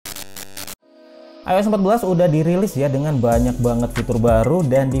iOS 14 udah dirilis ya dengan banyak banget fitur baru,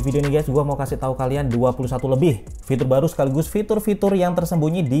 dan di video ini guys gua mau kasih tahu kalian 21 lebih fitur baru sekaligus fitur-fitur yang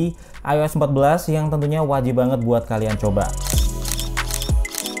tersembunyi di iOS 14 yang tentunya wajib banget buat kalian coba.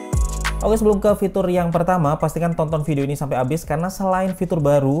 Oke, sebelum ke fitur yang pertama, pastikan tonton video ini sampai habis karena selain fitur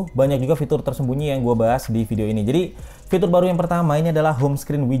baru, banyak juga fitur tersembunyi yang gue bahas di video ini. Jadi, fitur baru yang pertama ini adalah home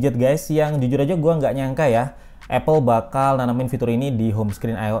screen widget guys, yang jujur aja gue nggak nyangka ya Apple bakal nanamin fitur ini di home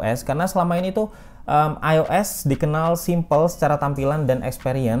screen iOS, karena selama ini tuh iOS dikenal simple secara tampilan dan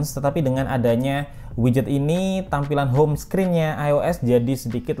experience, tetapi dengan adanya widget ini tampilan home screen-nya iOS jadi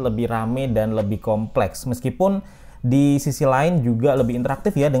sedikit lebih rame dan lebih kompleks, meskipun di sisi lain juga lebih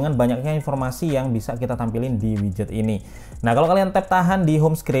interaktif ya dengan banyaknya informasi yang bisa kita tampilin di widget ini. Nah, kalau kalian tap tahan di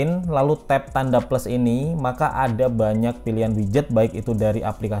home screen lalu tap tanda plus ini, maka ada banyak pilihan widget baik itu dari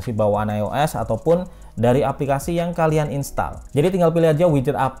aplikasi bawaan iOS ataupun dari aplikasi yang kalian install. Jadi tinggal pilih aja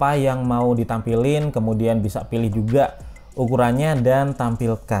widget apa yang mau ditampilin, kemudian bisa pilih juga ukurannya dan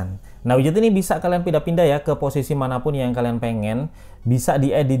tampilkan. Nah, widget ini bisa kalian pindah-pindah ya ke posisi manapun yang kalian pengen. Bisa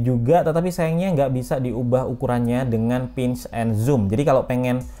diedit juga, tetapi sayangnya nggak bisa diubah ukurannya dengan pinch and zoom. Jadi kalau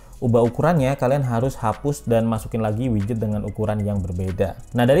pengen ubah ukurannya, kalian harus hapus dan masukin lagi widget dengan ukuran yang berbeda.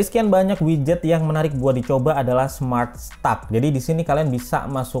 Nah, dari sekian banyak widget yang menarik buat dicoba adalah Smart Stack. Jadi di sini kalian bisa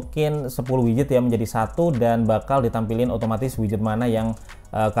masukin 10 widget ya menjadi satu dan bakal ditampilin otomatis widget mana yang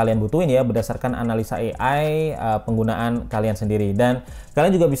kalian butuhin ya berdasarkan analisa AI penggunaan kalian sendiri. Dan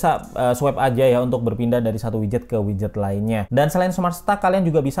kalian juga bisa swipe aja ya untuk berpindah dari satu widget ke widget lainnya. Dan selain Smart Stack, kalian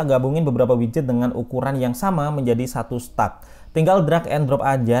juga bisa gabungin beberapa widget dengan ukuran yang sama menjadi satu stack. Tinggal drag and drop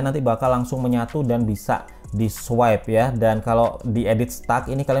aja, nanti bakal langsung menyatu dan bisa di swipe ya. Dan kalau di edit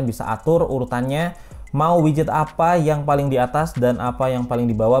stack ini kalian bisa atur urutannya, mau widget apa yang paling di atas dan apa yang paling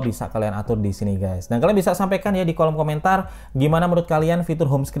di bawah bisa kalian atur di sini guys. Dan kalian bisa sampaikan ya di kolom komentar gimana menurut kalian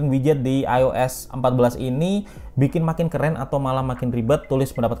fitur home screen widget di iOS 14 ini, bikin makin keren atau malah makin ribet.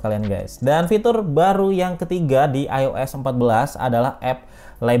 Tulis pendapat kalian guys. Dan fitur baru yang ketiga di iOS 14 adalah app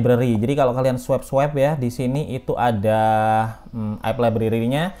library. Jadi kalau kalian swipe ya di sini itu ada app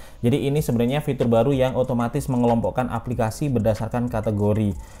library-nya. Jadi ini sebenarnya fitur baru yang otomatis mengelompokkan aplikasi berdasarkan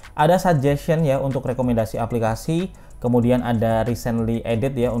kategori. Ada suggestion ya untuk rekomendasi aplikasi, kemudian ada recently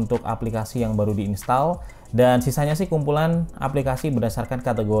added ya untuk aplikasi yang baru diinstal, dan sisanya sih kumpulan aplikasi berdasarkan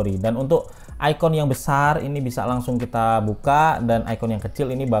kategori. Dan untuk icon yang besar ini bisa langsung kita buka, dan icon yang kecil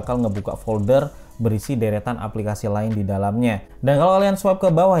ini bakal ngebuka folder berisi deretan aplikasi lain di dalamnya. Dan kalau kalian swipe ke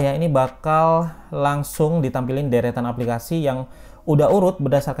bawah ya, ini bakal langsung ditampilin deretan aplikasi yang udah urut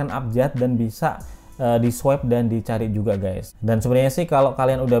berdasarkan abjad dan bisa di swipe dan dicari juga guys. Dan sebenarnya sih kalau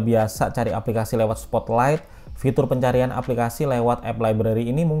kalian udah biasa cari aplikasi lewat Spotlight, fitur pencarian aplikasi lewat app library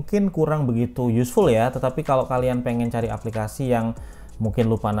ini mungkin kurang begitu useful ya. Tetapi kalau kalian pengen cari aplikasi yang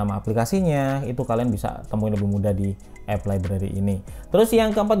mungkin lupa nama aplikasinya, itu kalian bisa temuin lebih mudah di app library ini. Terus yang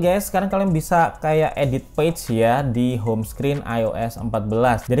keempat guys, sekarang kalian bisa kayak edit page ya di home screen iOS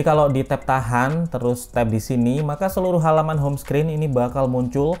 14. Jadi kalau di tap tahan terus tap di sini, maka seluruh halaman home screen ini bakal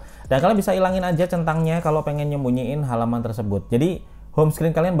muncul dan kalian bisa ilangin aja centangnya kalau pengen nyembunyiin halaman tersebut. Jadi home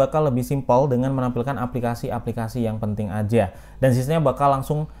screen kalian bakal lebih simpel dengan menampilkan aplikasi-aplikasi yang penting aja, dan sisanya bakal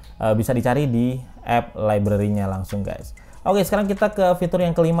langsung bisa dicari di app library-nya langsung guys. Oke, sekarang kita ke fitur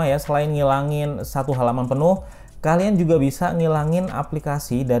yang kelima ya. Selain ngilangin satu halaman penuh, kalian juga bisa ngilangin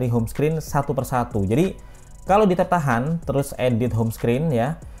aplikasi dari home screen satu persatu. Jadi kalau di tap tahan terus edit home screen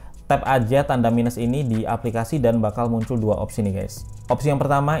ya, tap aja tanda minus ini di aplikasi dan bakal muncul dua opsi nih guys. Opsi yang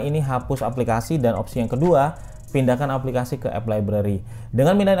pertama ini hapus aplikasi, dan opsi yang kedua pindahkan aplikasi ke app library.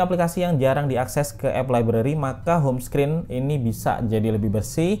 Dengan pindahin aplikasi yang jarang diakses ke app library, maka home screen ini bisa jadi lebih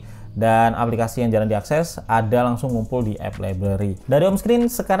bersih dan aplikasi yang jarang diakses ada langsung ngumpul di app library. Dari home screen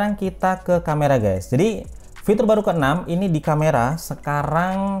sekarang kita ke kamera guys. Jadi fitur baru ke-6 ini di kamera.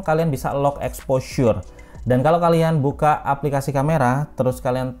 Sekarang kalian bisa lock exposure. Dan kalau kalian buka aplikasi kamera terus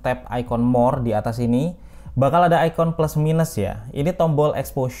kalian tap icon more di atas ini, bakal ada icon plus minus ya. Ini tombol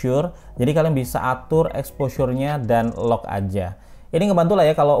exposure. Jadi kalian bisa atur exposure-nya dan lock aja. Ini ngebantu lah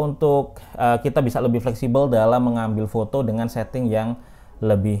ya kalau untuk kita bisa lebih fleksibel dalam mengambil foto dengan setting yang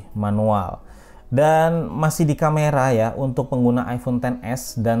lebih manual. Dan masih di kamera ya, untuk pengguna iPhone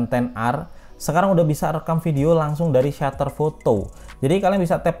XS dan XR sekarang udah bisa rekam video langsung dari shutter foto. Jadi kalian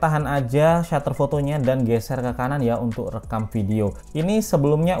bisa tap tahan aja shutter fotonya dan geser ke kanan ya untuk rekam video. Ini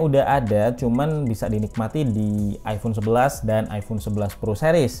sebelumnya udah ada, cuman bisa dinikmati di iPhone 11 dan iPhone 11 Pro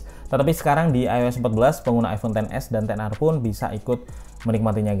series. Tetapi sekarang di iOS 14 pengguna iPhone XS dan XR pun bisa ikut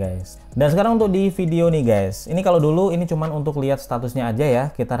menikmatinya guys. Dan sekarang untuk di video nih guys, ini kalau dulu ini cuman untuk lihat statusnya aja ya,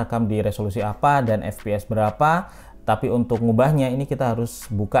 kita rekam di resolusi apa dan FPS berapa. Tapi untuk ngubahnya ini kita harus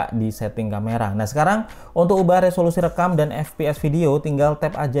buka di setting kamera. Nah, sekarang untuk ubah resolusi rekam dan FPS video tinggal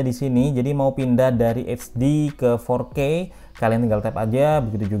tap aja di sini. Jadi mau pindah dari HD ke 4K, kalian tinggal tap aja.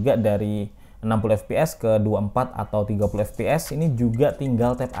 Begitu juga dari 60 fps ke 24 atau 30 fps ini juga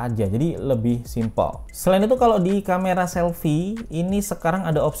tinggal tap aja, jadi lebih simple. Selain itu kalau di kamera selfie ini sekarang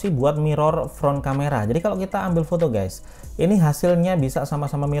ada opsi buat mirror front kamera. Jadi kalau kita ambil foto guys, ini hasilnya bisa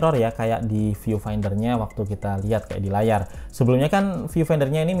sama-sama mirror ya, kayak di viewfindernya waktu kita lihat kayak di layar. Sebelumnya kan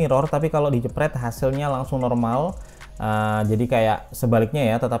viewfindernya ini mirror, tapi kalau dijepret hasilnya langsung normal. Jadi kayak sebaliknya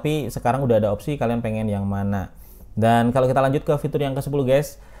ya, tetapi sekarang udah ada opsi kalian pengen yang mana. Dan kalau kita lanjut ke fitur yang ke-10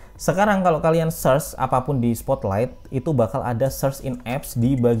 guys, sekarang kalau kalian search apapun di Spotlight, itu bakal ada search in apps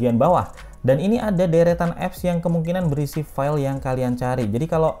di bagian bawah. Dan ini ada deretan apps yang kemungkinan berisi file yang kalian cari. Jadi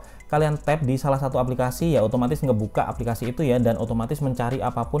kalau kalian tap di salah satu aplikasi ya otomatis ngebuka aplikasi itu ya, dan otomatis mencari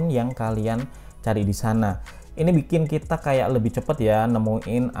apapun yang kalian cari di sana. Ini bikin kita kayak lebih cepet ya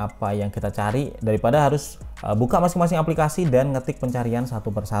nemuin apa yang kita cari daripada harus buka masing-masing aplikasi dan ngetik pencarian satu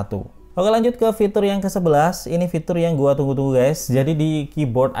persatu. Oke, lanjut ke fitur yang ke-11. Ini fitur yang gua tunggu-tunggu guys. Jadi di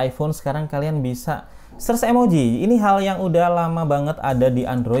keyboard iPhone sekarang kalian bisa search emoji. Ini hal yang udah lama banget ada di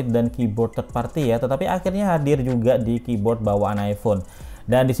Android dan keyboard third party ya, tetapi akhirnya hadir juga di keyboard bawaan iPhone.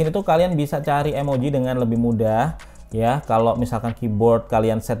 Dan di sini tuh kalian bisa cari emoji dengan lebih mudah. Ya, kalau misalkan keyboard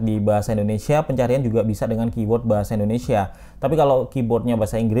kalian set di bahasa Indonesia, pencarian juga bisa dengan keyboard bahasa Indonesia. Tapi kalau keyboardnya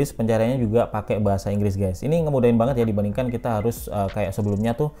bahasa Inggris, pencariannya juga pakai bahasa Inggris guys. Ini ngemudahin banget ya dibandingkan kita harus kayak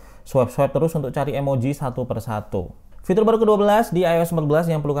sebelumnya tuh swipe terus untuk cari emoji satu persatu. Fitur baru ke-12 di iOS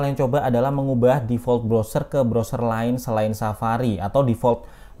 14 yang perlu kalian coba adalah mengubah default browser ke browser lain selain Safari, atau default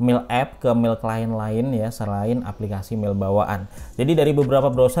mail app ke mail client lain ya selain aplikasi mail bawaan. Jadi dari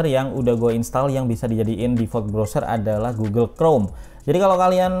beberapa browser yang udah gue install yang bisa dijadiin default browser adalah Google Chrome. Jadi kalau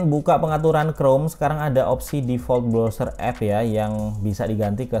kalian buka pengaturan Chrome, sekarang ada opsi default browser app ya yang bisa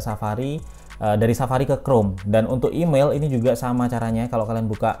diganti ke Safari, dari Safari ke Chrome. Dan untuk email ini juga sama caranya. Kalau kalian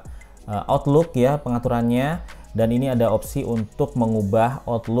buka Outlook ya pengaturannya, dan ini ada opsi untuk mengubah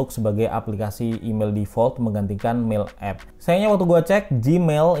Outlook sebagai aplikasi email default menggantikan mail app. Sayangnya waktu gua cek,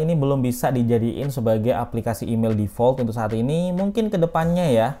 Gmail ini belum bisa dijadiin sebagai aplikasi email default untuk saat ini. Mungkin kedepannya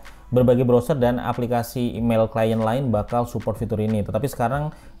ya berbagai browser dan aplikasi email klien lain bakal support fitur ini. Tetapi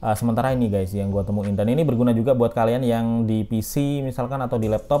sekarang sementara ini guys yang gua temuin, dan ini berguna juga buat kalian yang di PC misalkan atau di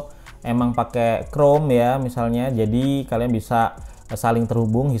laptop emang pakai Chrome ya misalnya. Jadi kalian bisa saling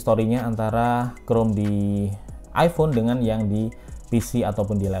terhubung historinya antara Chrome di iPhone dengan yang di PC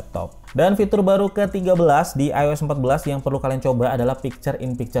ataupun di laptop. Dan fitur baru ke-13 di iOS 14 yang perlu kalian coba adalah Picture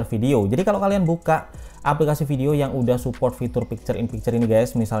in Picture Video. Jadi kalau kalian buka aplikasi video yang udah support fitur Picture in Picture ini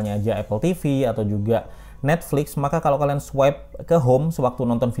guys, misalnya aja Apple TV atau juga Netflix, maka kalau kalian swipe ke home sewaktu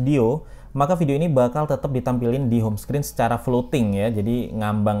nonton video, maka video ini bakal tetap ditampilin di home screen secara floating ya, jadi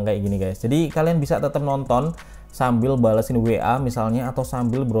ngambang kayak gini guys. Jadi kalian bisa tetap nonton sambil balesin WA misalnya atau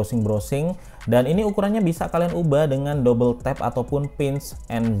sambil browsing-browsing, dan ini ukurannya bisa kalian ubah dengan double tap ataupun pinch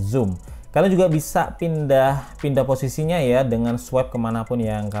and zoom. Kalian juga bisa pindah posisinya ya dengan swipe kemanapun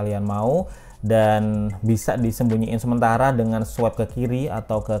yang kalian mau, dan bisa disembunyiin sementara dengan swipe ke kiri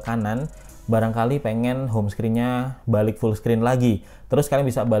atau ke kanan. Barangkali pengen home screen-nya balik full screen lagi, terus kalian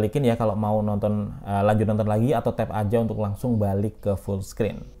bisa balikin ya kalau mau nonton lanjut nonton lagi, atau tap aja untuk langsung balik ke full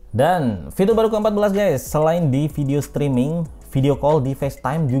screen. Dan fitur baru ke-14 guys, selain di video streaming, video call di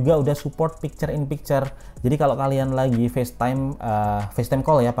FaceTime juga udah support picture in picture. Jadi kalau kalian lagi FaceTime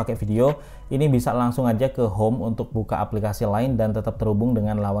call ya pakai video, ini bisa langsung aja ke home untuk buka aplikasi lain dan tetap terhubung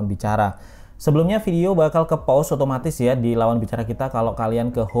dengan lawan bicara. Sebelumnya video bakal ke pause otomatis ya di lawan bicara kita kalau kalian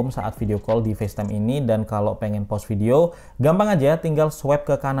ke home saat video call di FaceTime ini, dan kalau pengen pause video gampang aja tinggal swipe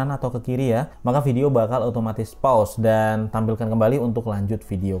ke kanan atau ke kiri ya, maka video bakal otomatis pause dan tampilkan kembali untuk lanjut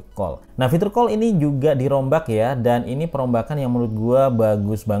video call. Nah, fitur call ini juga dirombak ya, dan ini perombakan yang menurut gua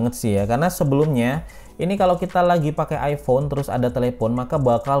bagus banget sih ya, karena sebelumnya ini kalau kita lagi pakai iPhone terus ada telepon, maka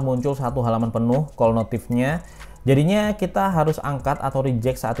bakal muncul satu halaman penuh call notifnya. Jadinya kita harus angkat atau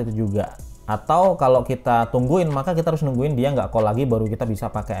reject saat itu juga. Atau kalau kita tungguin, maka kita harus nungguin dia nggak call lagi baru kita bisa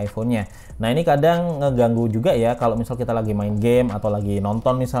pakai iPhone-nya. Nah, ini kadang ngeganggu juga ya kalau misal kita lagi main game atau lagi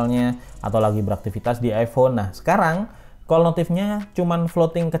nonton misalnya, atau lagi beraktivitas di iPhone. Nah, sekarang call notifnya cuman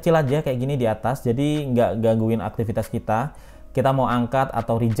floating kecil aja kayak gini di atas, jadi nggak gangguin aktivitas kita. Kita mau angkat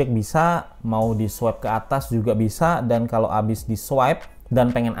atau reject bisa, mau di swipe ke atas juga bisa, dan kalau habis di swipe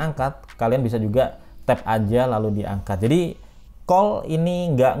dan pengen angkat, kalian bisa juga tap aja lalu diangkat. Jadi call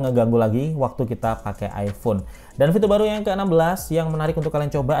ini nggak ngeganggu lagi waktu kita pakai iPhone. Dan fitur baru yang ke-16 yang menarik untuk kalian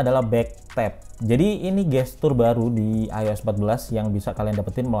coba adalah back tap. Jadi ini gestur baru di iOS 14 yang bisa kalian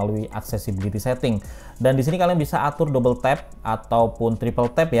dapetin melalui accessibility setting. Dan di sini kalian bisa atur double tap ataupun triple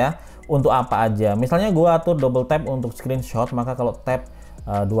tap ya untuk apa aja. Misalnya gua atur double tap untuk screenshot, maka kalau tap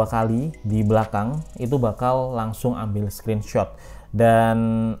 2 kali di belakang itu bakal langsung ambil screenshot. Dan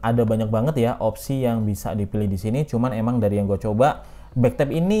ada banyak banget ya opsi yang bisa dipilih di sini. Cuman emang dari yang gue coba,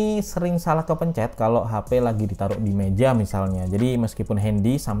 backtap ini sering salah kepencet kalau HP lagi ditaruh di meja misalnya. Jadi meskipun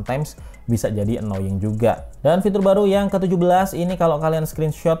handy, sometimes bisa jadi annoying juga. Dan fitur baru yang ke-17 ini kalau kalian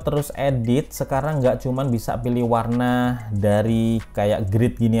screenshot terus edit, sekarang nggak cuman bisa pilih warna dari kayak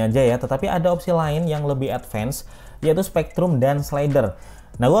grid gini aja ya, tetapi ada opsi lain yang lebih advance, yaitu spektrum dan slider.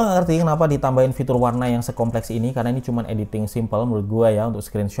 Nah, gue nggak ngerti kenapa ditambahin fitur warna yang sekompleks ini, karena ini cuma editing simple menurut gue ya untuk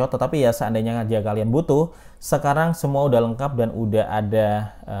screenshot. Tetapi ya seandainya aja kalian butuh, sekarang semua udah lengkap dan udah ada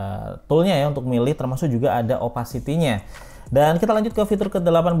toolnya ya untuk milih, termasuk juga ada opacity-nya. Dan kita lanjut ke fitur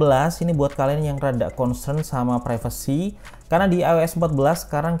ke-18, ini buat kalian yang rada concern sama privacy. Karena di iOS 14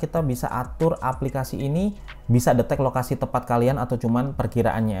 sekarang kita bisa atur aplikasi ini bisa detek lokasi tepat kalian atau cuman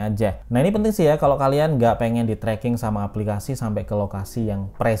perkiraannya aja. Nah ini penting sih ya kalau kalian nggak pengen di tracking sama aplikasi sampai ke lokasi yang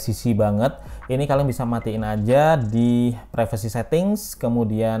presisi banget. Ini kalian bisa matiin aja di privacy settings,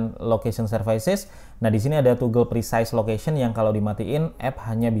 kemudian location services. Nah di sini ada toggle precise location yang kalau dimatiin app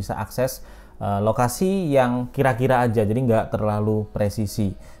hanya bisa akses lokasi yang kira-kira aja, jadi nggak terlalu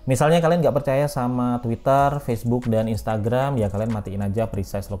presisi. Misalnya kalian nggak percaya sama Twitter, Facebook, dan Instagram, ya kalian matiin aja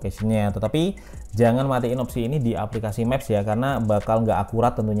precise location-nya. Tetapi jangan matiin opsi ini di aplikasi Maps ya, karena bakal nggak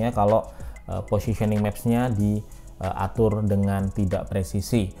akurat tentunya kalau positioning Maps-nya diatur dengan tidak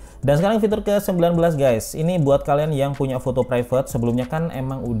presisi. Dan sekarang fitur ke-19 guys, ini buat kalian yang punya foto private. Sebelumnya kan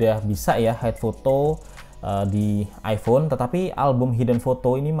emang udah bisa ya hide foto di iPhone, tetapi album hidden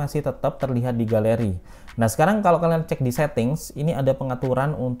photo ini masih tetap terlihat di galeri. Nah sekarang kalau kalian cek di settings, ini ada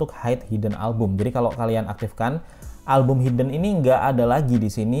pengaturan untuk hide hidden album. Jadi kalau kalian aktifkan, album hidden ini nggak ada lagi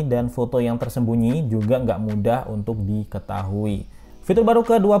di sini, dan foto yang tersembunyi juga nggak mudah untuk diketahui. Fitur baru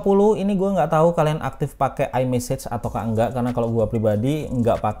ke-20 ini gue nggak tahu kalian aktif pakai iMessage ataukah enggak, karena kalau gue pribadi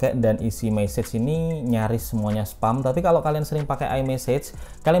nggak pakai dan isi message ini nyaris semuanya spam. Tapi kalau kalian sering pakai iMessage,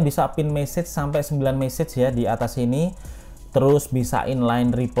 kalian bisa pin message sampai 9 message ya di atas ini. Terus bisa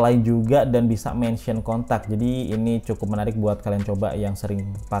inline reply juga dan bisa mention kontak. Jadi ini cukup menarik buat kalian coba yang sering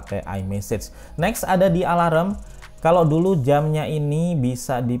pakai iMessage. Next ada di alarm. Kalau dulu jamnya ini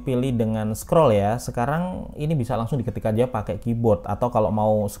bisa dipilih dengan scroll ya, sekarang ini bisa langsung diketik aja pakai keyboard, atau kalau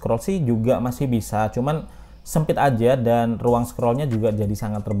mau scroll sih juga masih bisa, cuman sempit aja dan ruang scrollnya juga jadi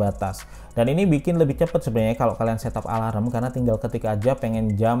sangat terbatas. Dan ini bikin lebih cepat sebenarnya kalau kalian setup alarm, karena tinggal ketik aja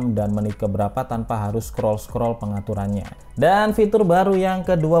pengen jam dan menit keberapa tanpa harus scroll-scroll pengaturannya. Dan fitur baru yang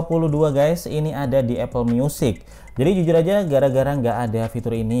ke-22 guys, ini ada di Apple Music. Jadi jujur aja gara-gara nggak ada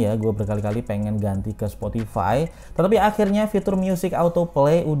fitur ini ya, gue berkali-kali pengen ganti ke Spotify. Tetapi akhirnya fitur Music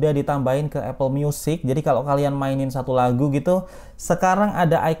Autoplay udah ditambahin ke Apple Music. Jadi kalau kalian mainin satu lagu gitu, sekarang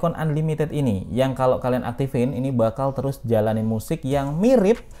ada icon unlimited ini, yang kalau kalian aktifin ini bakal terus jalanin musik yang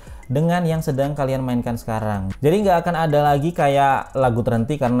mirip dengan yang sedang kalian mainkan sekarang. Jadi nggak akan ada lagi kayak lagu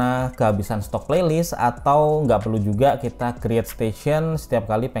terhenti karena kehabisan stok playlist, atau nggak perlu juga kita create station setiap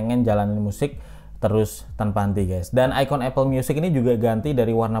kali pengen jalanin musik terus tanpa henti guys. Dan icon Apple Music ini juga ganti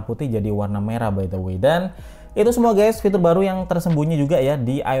dari warna putih jadi warna merah by the way. Dan itu semua guys, fitur baru yang tersembunyi juga ya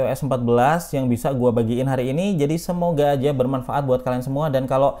di iOS 14 yang bisa gua bagiin hari ini. Jadi semoga aja bermanfaat buat kalian semua, dan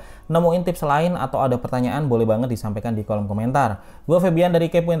kalau nemuin tips lain atau ada pertanyaan boleh banget disampaikan di kolom komentar. Gua Febian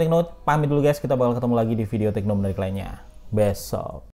dari Kepoin Tekno, pamit dulu guys, kita bakal ketemu lagi di video Tekno menarik lainnya besok.